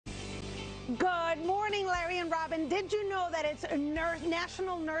Larry and Robin, did you know that it's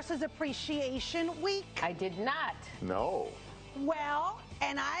National Nurses Appreciation Week? I did not. No. Well,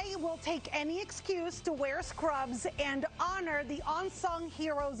 and I will take any excuse to wear scrubs and honor the unsung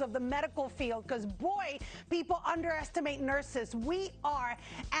heroes of the medical field, because boy, people underestimate nurses. We are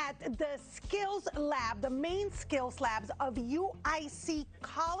at the skills lab, the main skills labs of UIC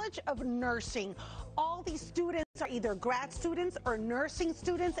College of Nursing. All these students are either grad students or nursing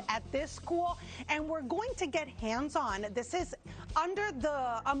students at this school, and we're going to get hands-on. This is under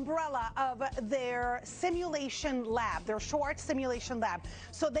the umbrella of their simulation lab, their short simulation lab.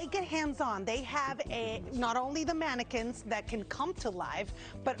 So they get hands-on. They have not only the mannequins that can come to life,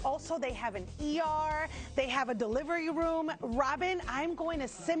 but also they have an ER, they have a delivery room. Robin, I'm going to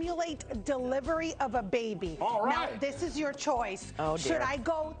simulate delivery of a baby. All right. Now, this is your choice. Oh, dear. Should I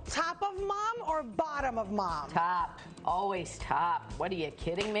go top of mom or bottom of mom? Top. Always top. What, are you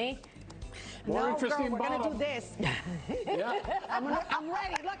kidding me? More No, interesting girl, we're going to do bottom. this. Yeah. I'm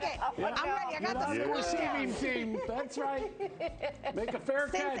ready. Look it. Yeah. I'm ready. I got Get on the the screws down. receiving team. That's right. Make a fair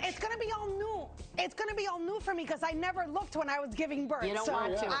Since catch. it's going to be all new. It's going to be all new for me because I never looked when I was giving birth. You don't so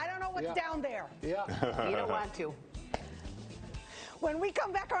want to. I don't know what's down there. Yeah. You don't want to. When we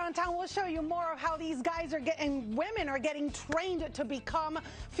come back around town, we'll show you more of how these guys are getting, women are getting trained to become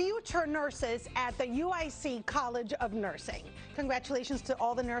future nurses at the UIC College of Nursing. Congratulations to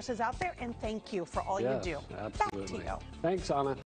all the nurses out there, and thank you for all you do. Absolutely. Back to you. Thanks, Anna.